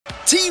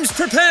teams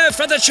prepare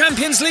for the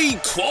Champions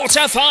League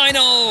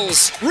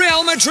quarter-finals.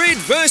 Real Madrid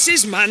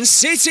versus Man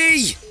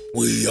City.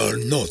 We are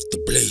not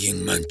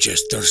playing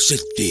Manchester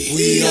City.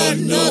 We are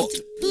not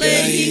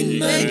playing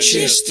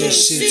Manchester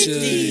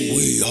City.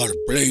 We are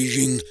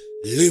playing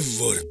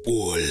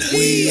Liverpool.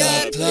 We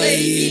are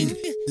playing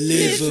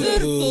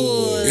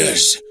Liverpool.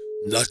 Yes,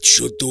 that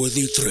should do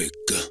the trick.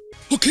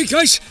 Okay,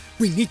 guys,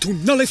 we need to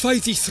nullify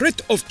the threat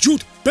of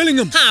Jude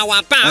Bellingham. How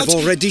about... I've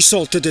already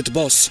sorted it,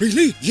 boss.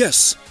 Really?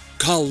 Yes.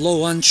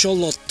 Carlo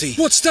Ancelotti.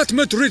 What's that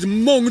Madrid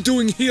mong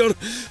doing here?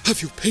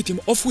 Have you paid him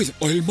off with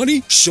oil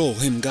money? Show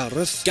him,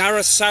 Gareth.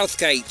 Gareth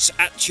Southgate's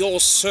at your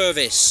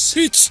service.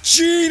 It's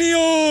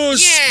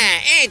genius!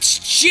 Yeah, it's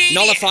genius!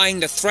 Nullifying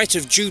the threat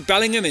of Jude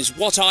Bellingham is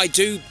what I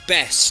do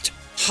best.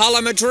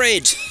 Hala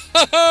Madrid.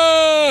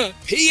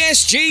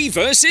 PSG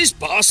versus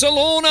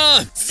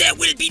Barcelona. There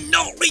will be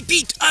no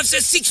repeat of the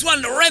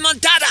 6-1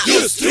 remontada.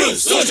 Yes, true,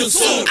 Sergeant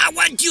Sir. I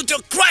want you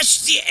to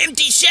crush the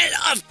empty shell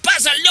of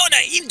Barcelona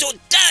into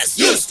dust.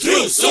 Yes,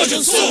 true,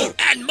 Sergeant Sir.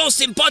 And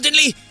most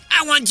importantly,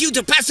 I want you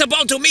to pass the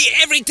ball to me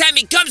every time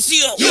it comes to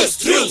you. Yes,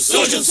 true,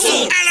 Sergeant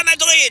Sir. Ala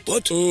Madrid.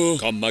 What?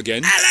 Come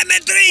again. Ala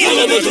Madrid.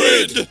 Ala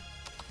Madrid.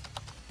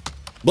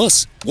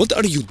 Boss, what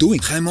are you doing?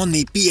 I'm on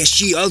the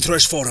PSG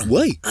Ultras forum.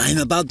 Why? I'm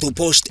about to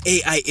post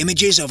AI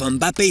images of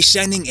Mbappe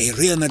signing a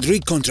Real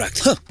Madrid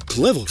contract. Huh,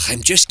 clever.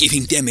 I'm just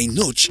giving them a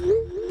nudge.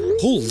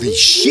 Holy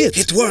shit!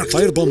 It worked!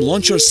 Firebomb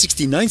Launcher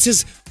 69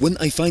 says, when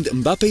I find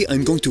Mbappe,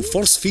 I'm going to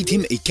force feed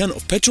him a can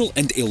of petrol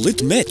and a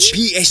lit match.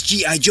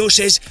 PSG Joe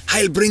says,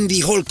 I'll bring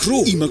the whole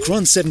crew.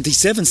 Macron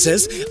 77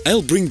 says,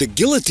 I'll bring the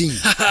guillotine.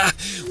 Haha,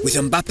 with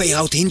Mbappe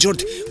out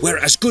injured, we're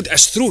as good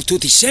as through to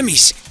the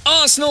semis.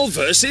 Arsenal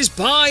versus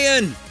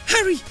Bayern.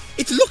 Harry,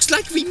 it looks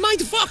like we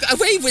might walk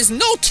away with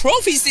no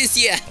trophies this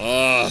year.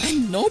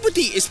 And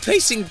nobody is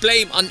placing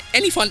blame on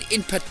anyone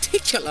in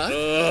particular.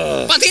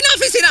 But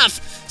enough is enough.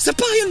 The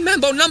Bayern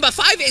Mambo number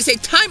 5 is a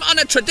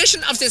time-honored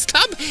tradition of this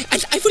club,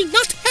 and I will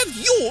not have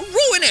you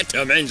ruin it.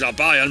 You mean the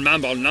Bayern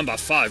Mambo number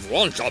 5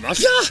 won't, Thomas?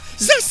 Yeah,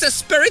 that's the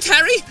spirit,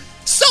 Harry.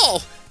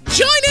 So,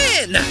 join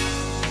in.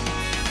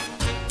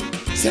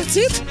 That's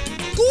it?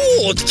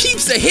 Good.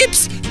 Keeps the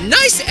hips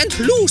nice and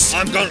loose.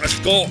 I'm going to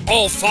score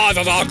all 5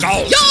 of our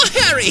goals.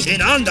 Yeah, Harry.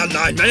 In under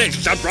 9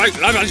 minutes to break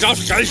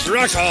Lewandowski's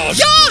record.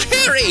 Yeah,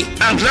 Harry.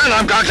 And then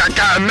I'm going to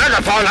get a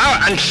megaphone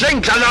out and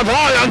sing to the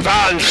Bayern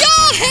fans.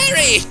 Yeah,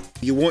 Harry.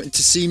 You wanted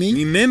to see me?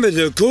 Remember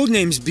the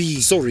codename's B.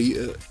 Sorry,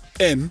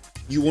 M.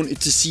 You wanted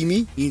to see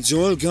me? It's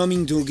all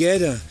coming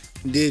together.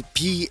 The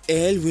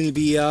PL will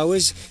be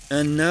ours,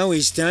 and now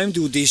it's time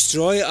to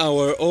destroy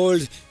our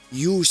old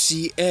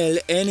UCL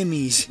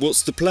enemies.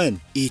 What's the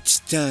plan? It's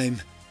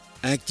time.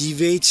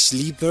 Activate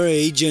Sleeper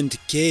Agent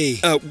K.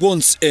 At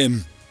once,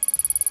 M.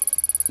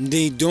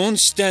 They don't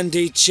stand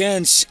a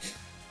chance.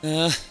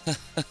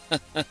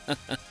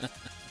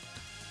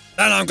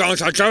 Then I'm going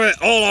to do it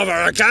all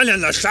over again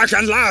in the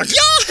second leg.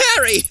 Yeah,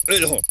 Harry!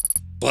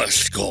 But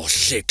score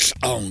 6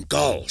 own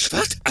goals.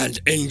 What? And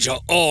injure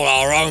all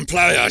our own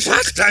players.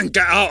 What? Then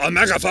get out a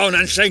megaphone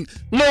and sing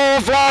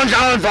Move on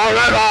down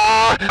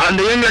forever! And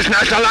the English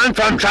national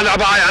anthem to the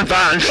Bayern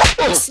fans.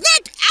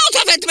 Snap out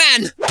of it,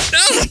 man!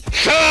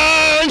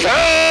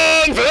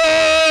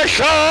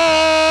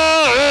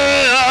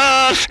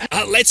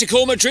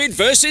 Atletico Madrid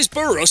versus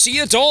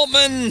Borussia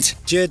Dortmund.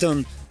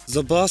 Jadon,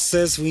 the boss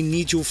says we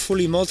need you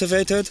fully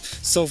motivated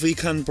so we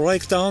can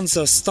break down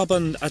the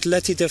stubborn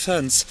Atleti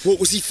defense. What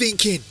was he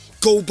thinking?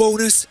 Goal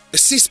bonus?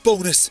 Assist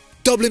bonus?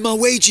 Doubling my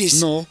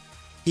wages? No,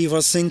 he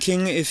was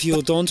thinking if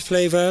you don't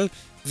play well,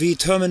 we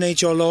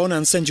terminate your loan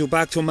and send you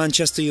back to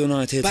Manchester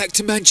United. Back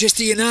to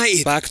Manchester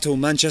United? Back to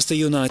Manchester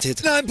United.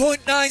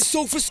 9.9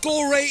 sofa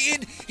score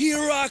rating,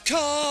 here I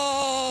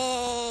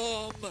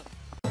come!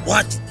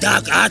 What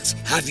dark arts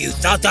have you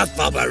thought of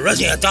for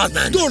Borussia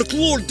Dortmund? Dark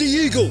Lord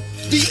Diego,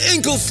 the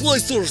ankle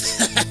slicers!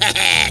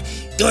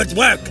 Good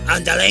work,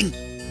 underling.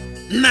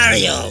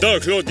 Mario!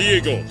 Dark Lord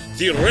Diego,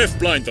 the ref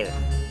blinder,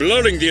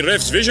 blurring the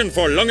ref's vision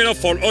for long enough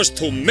for us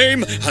to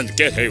maim and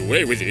get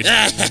away with it.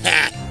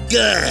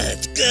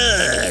 Good,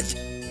 good.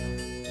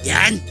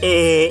 Jan?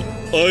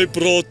 I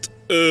brought,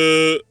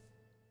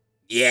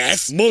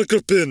 Yes?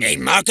 marker pen. A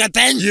marker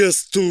pen?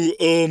 Yes,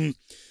 to,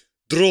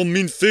 draw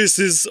mean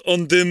faces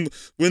on them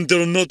when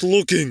they're not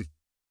looking.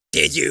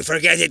 Did you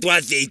forget it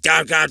was the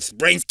Dark Arts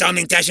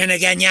brainstorming session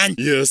again, Jan?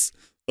 Yes,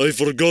 I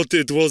forgot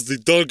it was the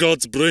Dark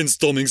Arts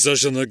brainstorming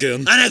session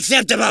again.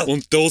 Unacceptable!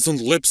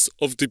 1,000 laps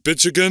of the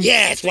pitch again?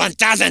 Yes,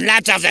 1,000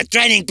 laps of the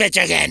training pitch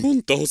again!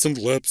 1,000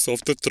 laps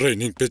of the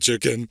training pitch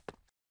again.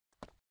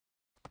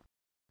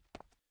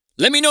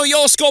 Let me know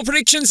your score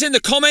predictions in the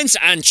comments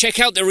and check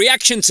out the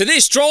reaction to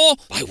this draw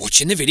by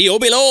watching the video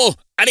below.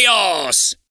 Adios!